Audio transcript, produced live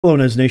Hello,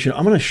 Nez Nation.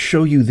 I'm going to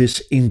show you this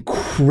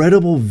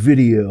incredible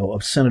video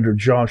of Senator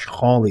Josh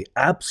Hawley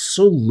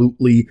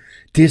absolutely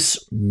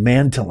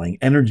dismantling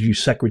Energy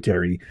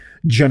Secretary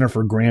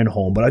Jennifer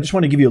Granholm. But I just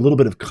want to give you a little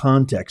bit of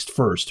context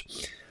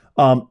first.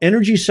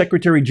 Energy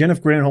Secretary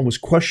Jennifer Granholm was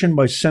questioned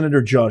by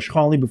Senator Josh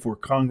Hawley before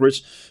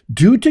Congress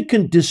due to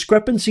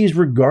discrepancies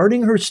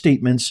regarding her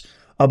statements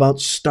about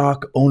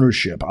stock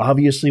ownership.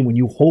 Obviously, when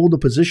you hold a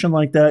position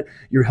like that,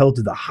 you're held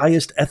to the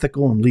highest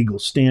ethical and legal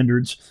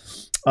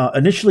standards.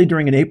 Initially,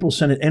 during an April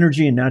Senate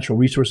Energy and Natural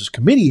Resources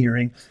Committee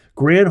hearing,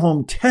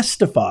 Granholm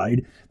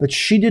testified that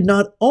she did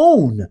not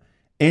own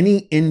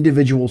any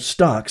individual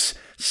stocks,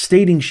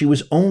 stating she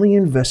was only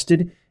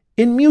invested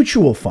in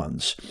mutual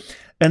funds.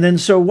 And then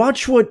so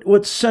watch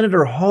what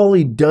Senator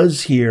Hawley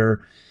does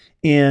here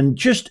in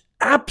just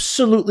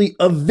absolutely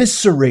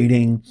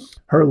eviscerating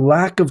her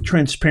lack of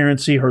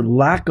transparency, her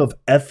lack of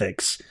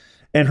ethics,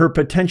 and her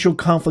potential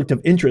conflict of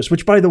interest,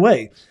 which, by the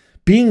way,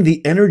 being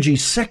the energy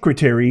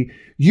secretary,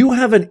 you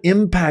have an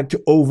impact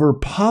over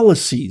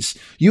policies.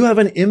 You have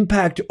an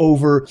impact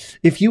over,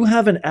 if you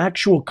have an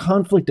actual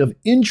conflict of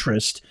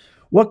interest,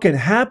 what can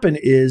happen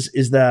is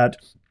that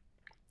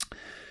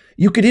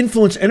you could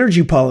influence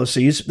energy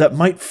policies that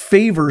might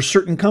favor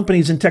certain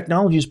companies and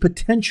technologies,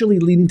 potentially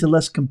leading to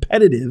less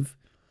competitive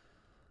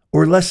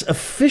or less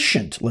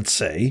efficient, let's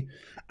say,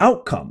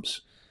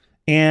 outcomes.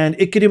 And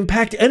it could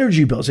impact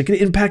energy bills. It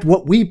could impact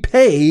what we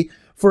pay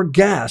for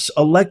gas,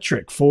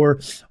 electric, for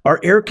our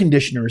air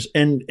conditioners,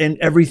 and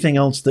everything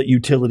else that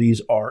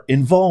utilities are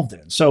involved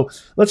in. So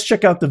let's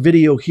check out the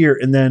video here,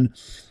 and then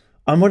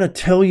I'm going to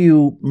tell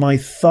you my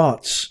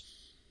thoughts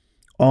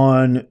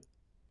on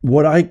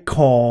what I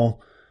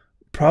call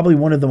probably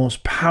one of the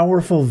most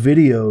powerful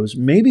videos,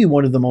 maybe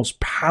one of the most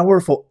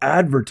powerful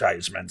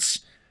advertisements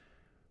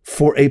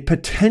for a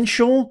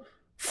potential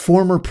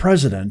former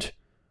president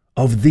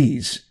of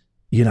these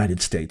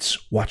United States.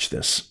 Watch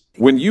this.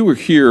 When you were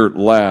here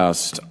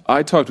last,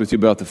 I talked with you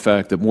about the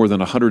fact that more than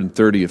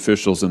 130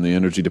 officials in the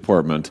Energy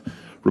Department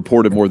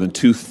reported more than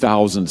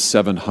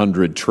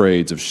 2,700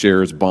 trades of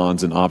shares,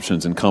 bonds, and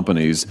options in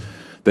companies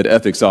that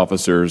ethics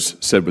officers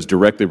said was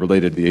directly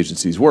related to the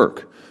agency's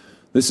work.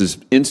 This is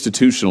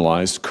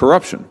institutionalized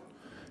corruption.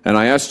 And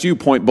I asked you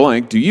point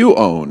blank, do you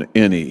own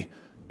any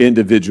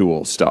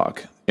individual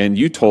stock? And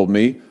you told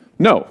me,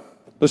 no.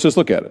 Let's just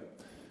look at it.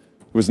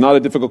 It was not a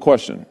difficult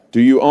question.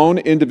 Do you own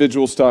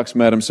individual stocks,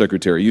 Madam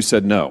Secretary? You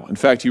said no. In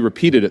fact, you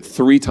repeated it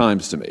 3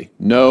 times to me.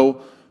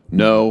 No,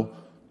 no,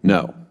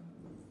 no.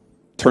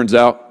 Turns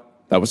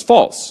out that was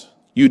false.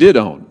 You did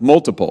own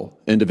multiple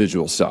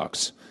individual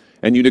stocks,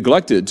 and you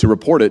neglected to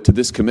report it to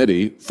this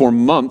committee for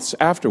months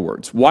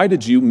afterwards. Why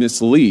did you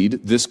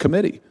mislead this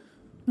committee?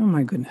 Oh,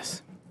 my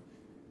goodness.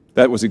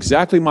 That was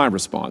exactly my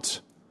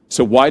response.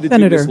 So why did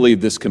you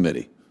mislead this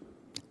committee?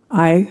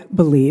 I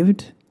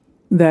believed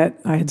that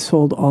I had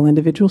sold all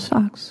individual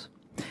stocks,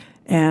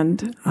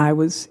 and I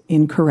was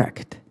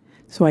incorrect.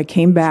 So I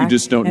came back. You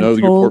just don't know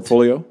your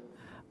portfolio?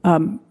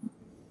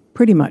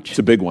 Pretty much. It's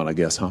a big one, I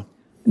guess, huh?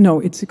 No,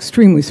 it's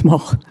extremely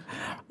small.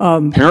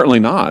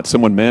 Apparently not.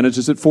 Someone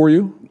manages it for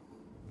you?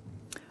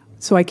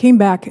 So I came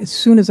back as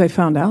soon as I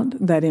found out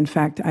that, in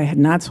fact, I had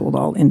not sold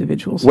all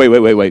individuals.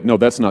 Wait. No,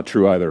 that's not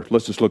true either.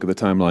 Let's just look at the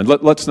timeline.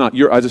 Let's not.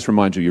 I just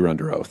remind you, you're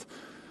under oath.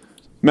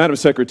 Madam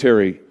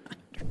Secretary,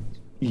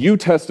 you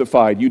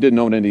testified you didn't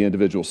own any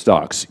individual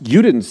stocks.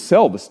 You didn't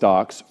sell the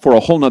stocks for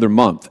a whole nother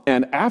month.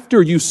 And after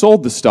you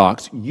sold the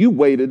stocks, you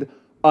waited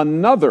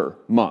another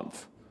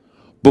month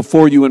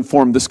before you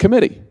informed this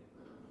committee.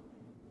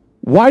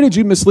 Why did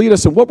you mislead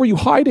us, and what were you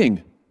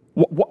hiding?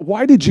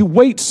 Why did you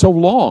wait so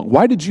long?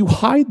 Why did you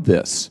hide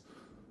this?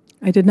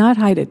 I did not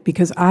hide it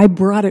because I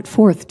brought it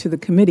forth to the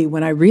committee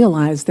when I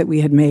realized that we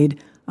had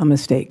made a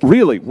mistake.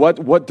 Really?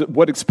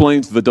 What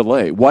explains the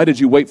delay? Why did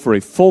you wait for a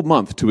full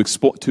month to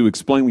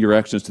explain your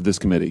actions to this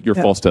committee, your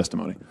false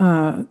testimony?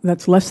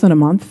 That's less than a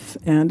month,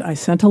 and I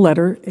sent a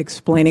letter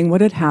explaining what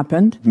had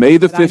happened. May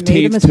the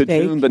 15th to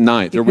June the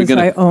 9th. Are we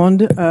gonna... I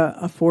owned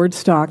a Ford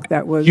stock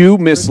that was... You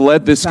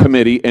misled this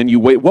committee, and you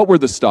wait. What were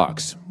the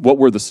stocks? What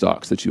were the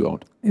stocks that you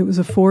owned? It was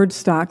a Ford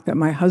stock that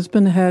my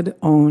husband had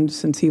owned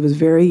since he was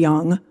very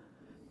young,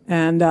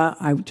 and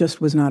I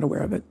just was not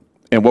aware of it.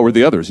 And what were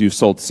the others? You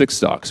sold 6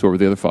 stocks. What were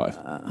the other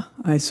 5?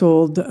 I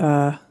sold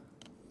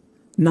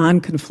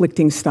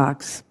non-conflicting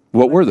stocks.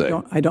 What were they?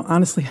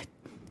 Honestly,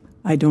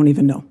 I don't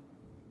even know.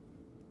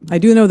 I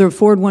do know the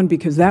Ford one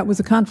because that was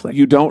a conflict.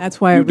 You don't. That's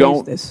why I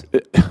raised this.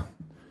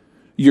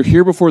 You're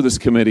here before this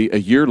committee a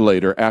year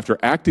later after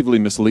actively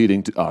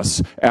misleading to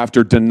us,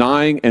 after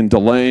denying and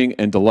delaying,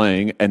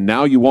 and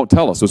now you won't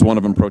tell us. Was one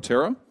of them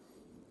Proterra?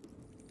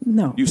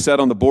 No. You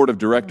sat on the board of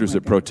directors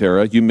at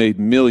Proterra. You made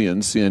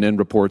millions, CNN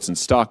reports, and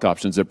stock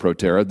options at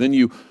Proterra. Then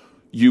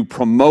you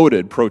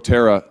promoted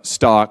Proterra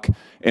stock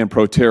and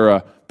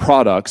Proterra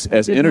products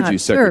as Energy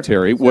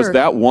Secretary. Was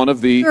that one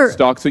of the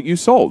stocks that you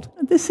sold?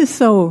 This is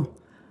so...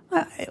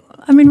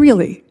 I mean,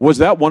 really. Was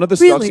that one of the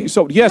stocks that you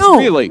sold? Yes,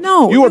 really.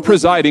 No. You are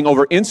presiding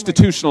over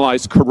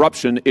institutionalized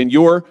corruption in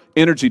your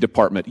energy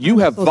department. You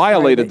have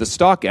violated the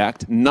Stock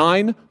Act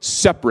 9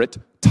 separate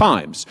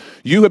times.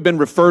 You have been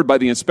referred by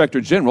the Inspector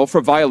General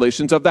for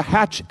violations of the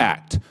Hatch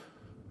Act.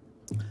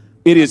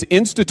 It is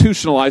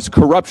institutionalized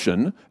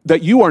corruption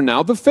that you are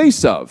now the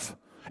face of.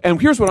 And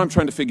here's what I'm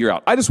trying to figure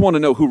out. I just want to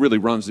know who really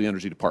runs the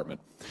Energy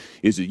Department.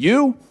 Is it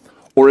you,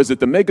 or is it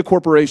the mega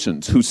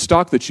corporations whose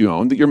stock that you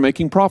own that you're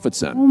making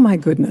profits in? Oh, my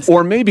goodness.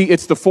 Or maybe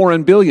it's the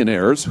foreign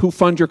billionaires who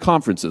fund your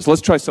conferences.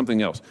 Let's try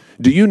something else.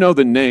 Do you know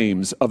the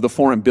names of the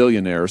foreign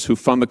billionaires who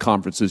fund the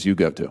conferences you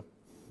go to?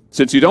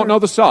 Since you don't know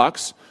the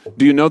stocks,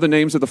 do you know the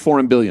names of the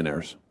foreign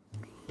billionaires?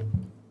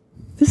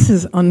 This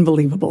is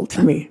unbelievable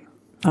to me.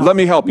 Let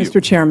me help you.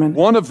 Mr. Chairman.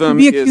 One of them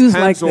is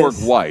Hans-Georg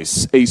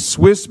Weiss, a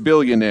Swiss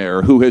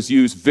billionaire who has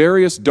used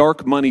various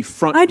dark money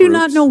front groups. I do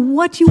not know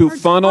what you are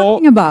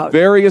talking about.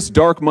 Various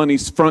dark money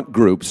front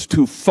groups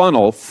to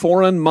funnel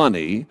foreign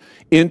money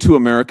into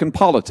American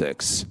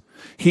politics.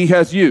 He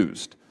has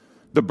used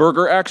the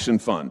Burger Action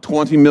Fund,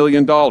 $20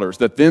 million,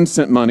 that then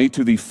sent money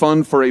to the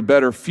Fund for a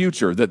Better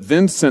Future, that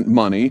then sent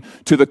money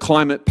to the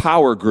Climate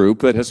Power Group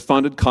that has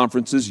funded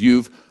conferences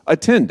you've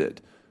attended.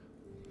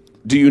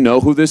 Do you know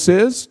who this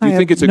is? Do you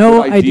think it's a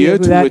good idea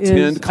to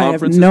attend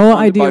conferences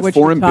funded by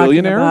foreign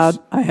billionaires?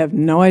 I have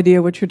no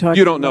idea what you're talking about.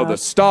 You don't know the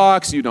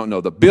stocks. You don't know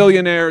the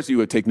billionaires. You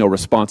would take no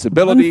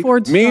responsibility.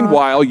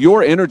 Meanwhile,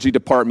 your energy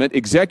department,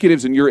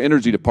 executives in your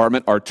energy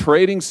department are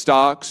trading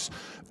stocks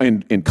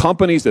in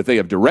companies that they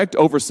have direct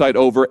oversight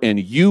over, and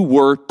you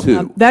were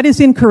too. That is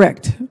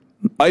incorrect.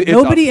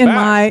 Nobody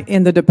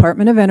in the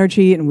Department of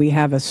Energy, and we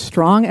have a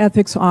strong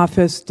ethics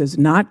office, does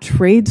not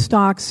trade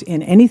stocks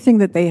in anything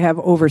that they have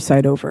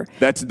oversight over.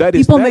 That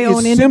is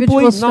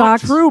simply not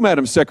true,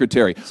 Madam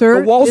Secretary.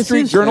 Sir, the Wall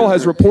Street Journal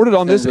has reported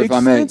on this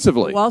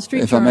extensively.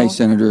 If I may,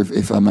 Senator,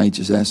 if I may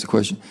just ask the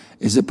question,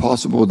 is it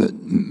possible that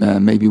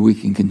maybe we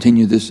can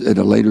continue this at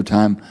a later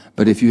time,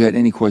 but if you had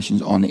any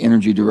questions on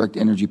the direct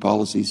energy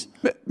policies?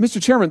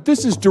 Mr. Chairman,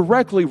 this is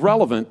directly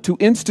relevant to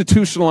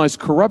institutionalized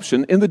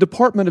corruption in the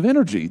Department of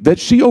Energy that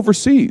she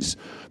oversees.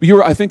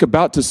 You're, I think,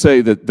 about to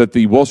say that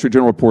the Wall Street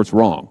Journal report's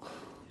wrong.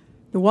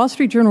 The Wall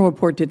Street Journal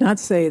report did not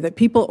say that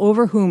people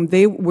over whom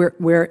they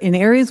were in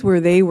areas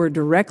where they were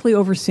directly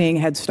overseeing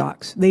had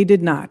stocks. They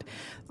did not.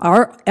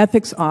 Our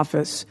ethics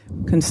office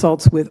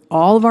consults with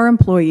all of our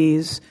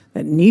employees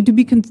that need to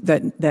be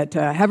that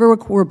have a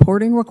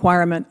reporting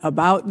requirement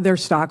about their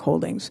stock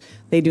holdings.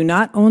 They do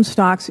not own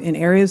stocks in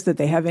areas that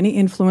they have any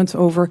influence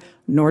over,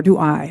 nor do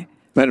I.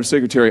 Madam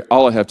Secretary,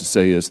 all I have to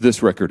say is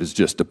this record is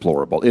just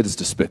deplorable. It is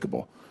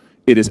despicable.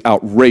 It is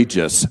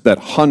outrageous that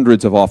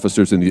hundreds of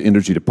officers in the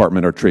Energy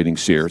Department are trading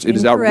shares. It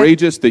is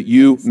outrageous that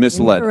you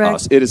misled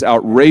us. It is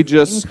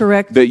outrageous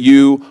that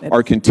you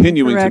are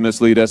continuing to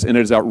mislead us. And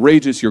it is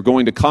outrageous you're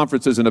going to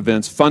conferences and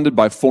events funded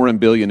by foreign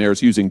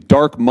billionaires using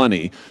dark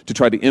money to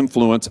try to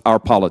influence our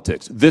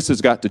politics. This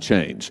has got to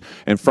change.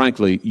 And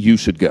frankly, you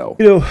should go.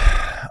 You know,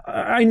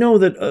 I know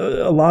that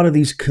a lot of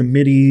these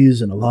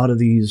committees and a lot of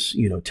these,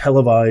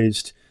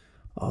 televised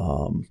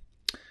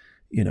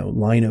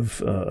line of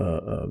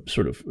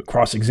sort of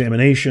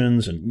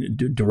cross-examinations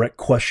and direct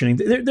questioning.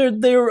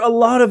 There a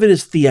lot of it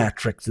is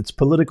theatrics. It's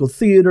political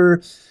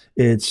theater.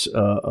 It's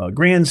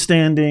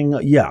grandstanding.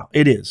 Yeah,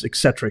 it is, et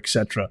cetera, et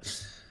cetera.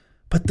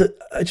 But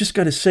I just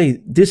got to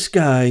say, this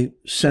guy,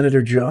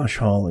 Senator Josh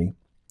Hawley,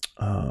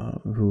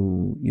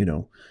 who,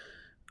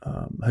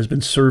 has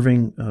been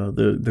serving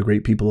the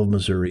great people of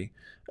Missouri,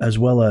 as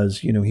well as,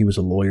 he was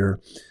a lawyer.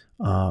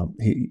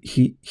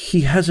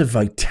 He has a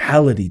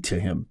vitality to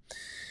him.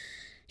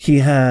 He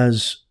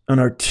has an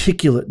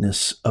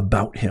articulateness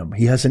about him.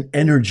 He has an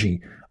energy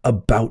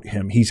about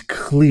him. He's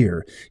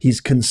clear.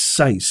 He's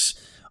concise.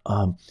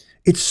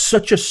 It's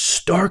such a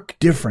stark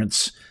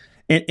difference.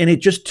 And it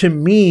just, to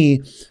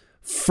me,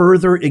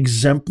 further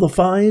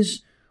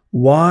exemplifies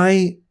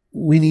why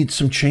we need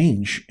some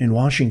change in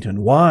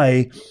Washington,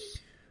 why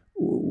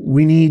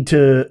we need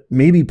to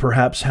maybe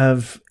perhaps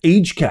have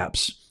age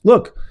caps.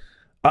 Look,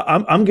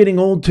 I'm getting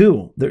old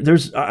too.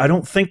 I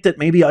don't think that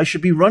maybe I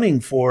should be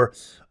running for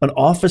an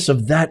office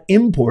of that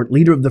import,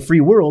 leader of the free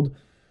world,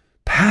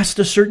 past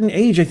a certain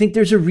age. I think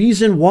there's a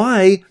reason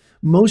why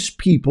most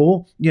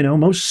people,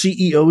 most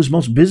CEOs,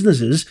 most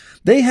businesses,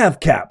 they have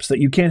caps that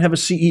you can't have a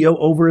CEO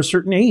over a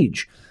certain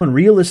age.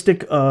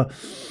 Unrealistic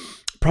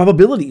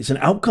probabilities and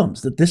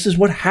outcomes that this is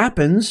what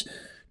happens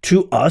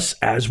to us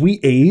as we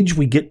age.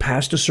 We get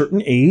past a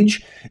certain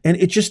age, and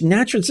it's just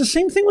natural. It's the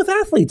same thing with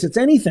athletes. It's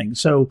anything.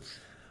 So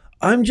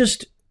I'm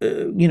just,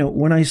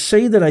 when I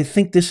say that I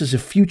think this is a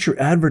future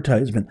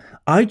advertisement,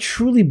 I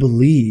truly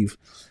believe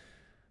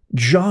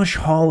Josh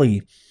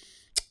Hawley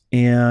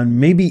and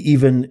maybe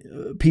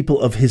even people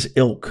of his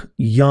ilk,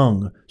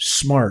 young,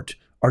 smart,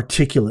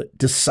 articulate,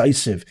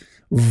 decisive,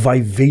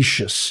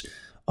 vivacious,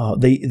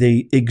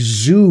 they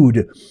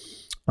exude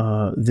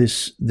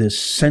this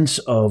sense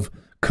of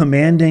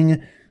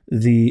commanding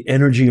the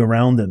energy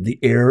around them, the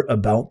air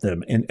about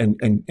them,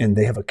 and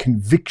they have a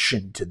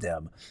conviction to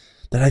them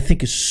that I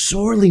think is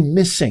sorely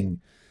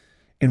missing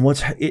in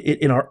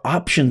in our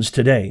options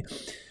today.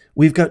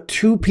 We've got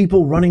two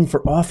people running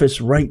for office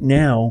right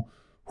now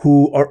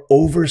who are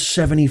over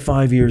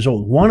 75 years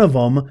old. One of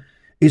them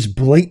is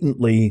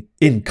blatantly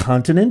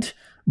incontinent,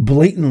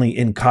 blatantly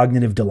in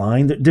cognitive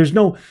decline. There's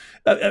no,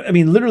 I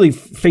mean, literally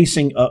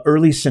facing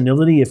early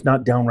senility, if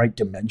not downright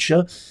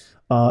dementia,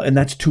 and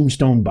that's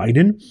Tombstone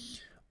Biden.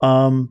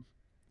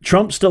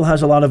 Trump still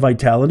has a lot of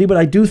vitality, but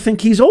I do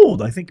think he's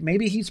old. I think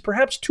maybe he's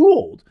perhaps too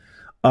old.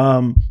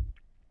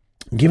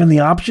 Given the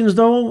options,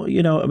 though,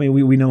 you know, I mean,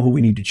 we know who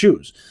we need to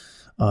choose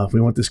if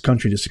we want this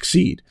country to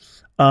succeed.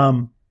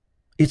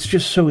 It's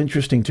just so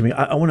interesting to me.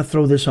 I want to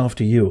throw this off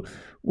to you.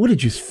 What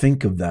did you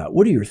think of that?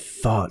 What are your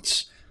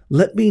thoughts?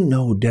 Let me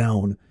know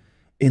down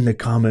in the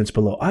comments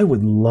below. I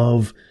would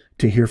love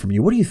to hear from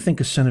you. What do you think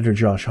of Senator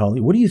Josh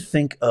Hawley? What do you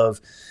think of,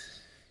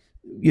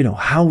 you know,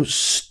 how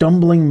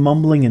stumbling,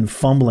 mumbling, and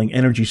fumbling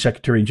Energy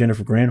Secretary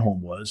Jennifer Granholm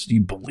was? Do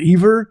you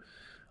believe her?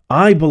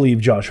 I believe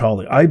Josh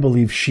Hawley. I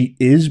believe she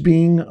is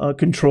being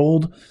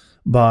controlled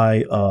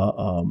by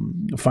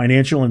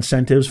financial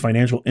incentives,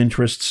 financial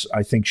interests.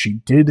 I think she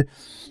did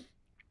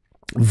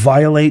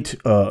violate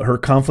her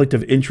conflict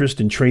of interest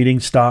in trading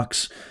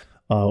stocks.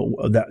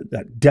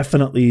 That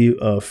definitely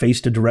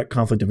faced a direct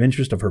conflict of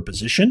interest of her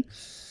position.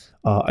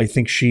 I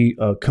think she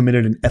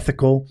committed an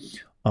ethical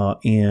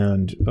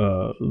and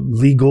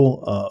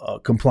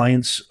legal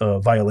compliance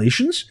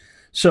violations.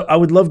 So I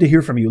would love to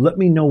hear from you. Let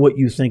me know what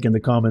you think in the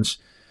comments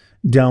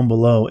down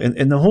below.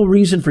 And the whole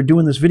reason for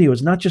doing this video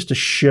is not just to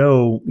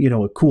show, you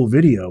know, a cool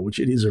video, which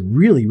it is a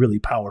really, really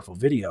powerful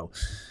video,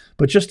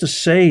 but just to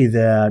say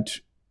that,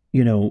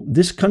 you know,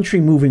 this country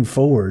moving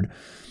forward,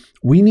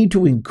 we need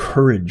to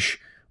encourage,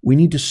 we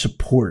need to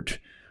support,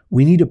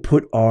 we need to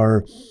put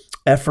our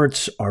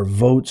efforts, our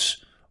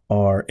votes,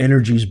 our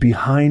energies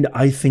behind,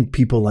 I think,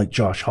 people like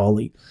Josh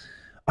Hawley.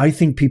 I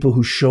think people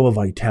who show a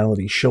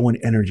vitality, show an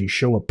energy,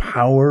 show a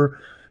power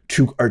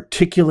to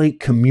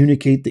articulate,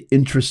 communicate the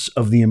interests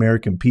of the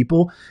American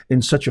people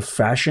in such a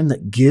fashion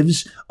that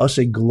gives us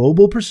a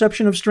global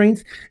perception of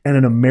strength and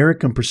an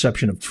American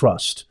perception of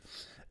trust.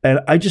 And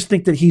I just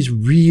think that he's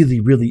really,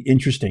 really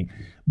interesting.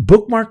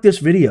 Bookmark this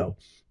video.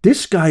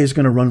 This guy is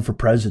going to run for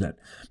president.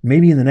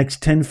 Maybe in the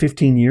next 10,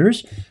 15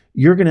 years,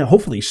 you're going to,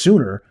 hopefully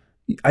sooner,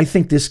 I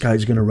think this guy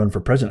is going to run for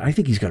president. I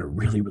think he's got a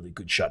really, really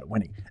good shot at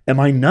winning. Am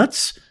I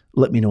nuts?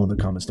 Let me know in the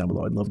comments down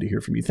below. I'd love to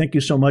hear from you. Thank you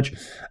so much.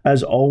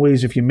 As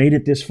always, if you made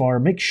it this far,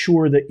 make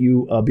sure that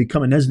you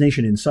become a Nez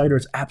Nation Insider.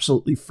 It's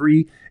absolutely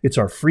free. It's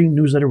our free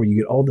newsletter where you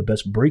get all the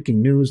best breaking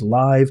news,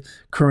 live,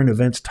 current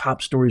events,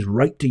 top stories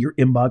right to your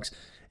inbox.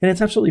 And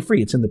it's absolutely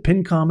free. It's in the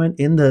pinned comment,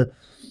 in the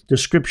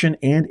description,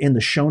 and in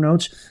the show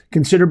notes.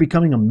 Consider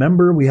becoming a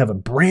member. We have a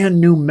brand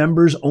new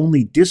members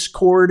only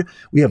Discord.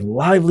 We have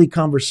lively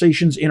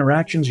conversations,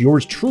 interactions.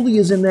 Yours truly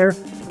is in there.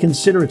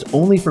 Consider it's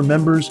only for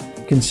members.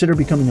 Consider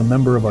becoming a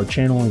member of our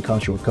channel and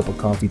cost you a cup of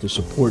coffee to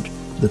support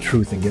the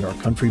truth and get our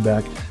country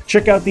back.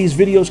 Check out these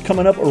videos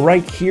coming up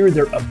right here.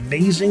 They're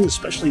amazing,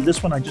 especially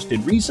this one I just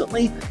did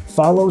recently.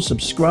 Follow,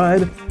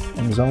 subscribe,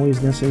 and as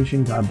always, Nez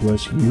Nation, God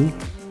bless you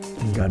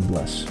and God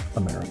bless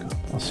America.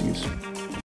 I'll see you soon.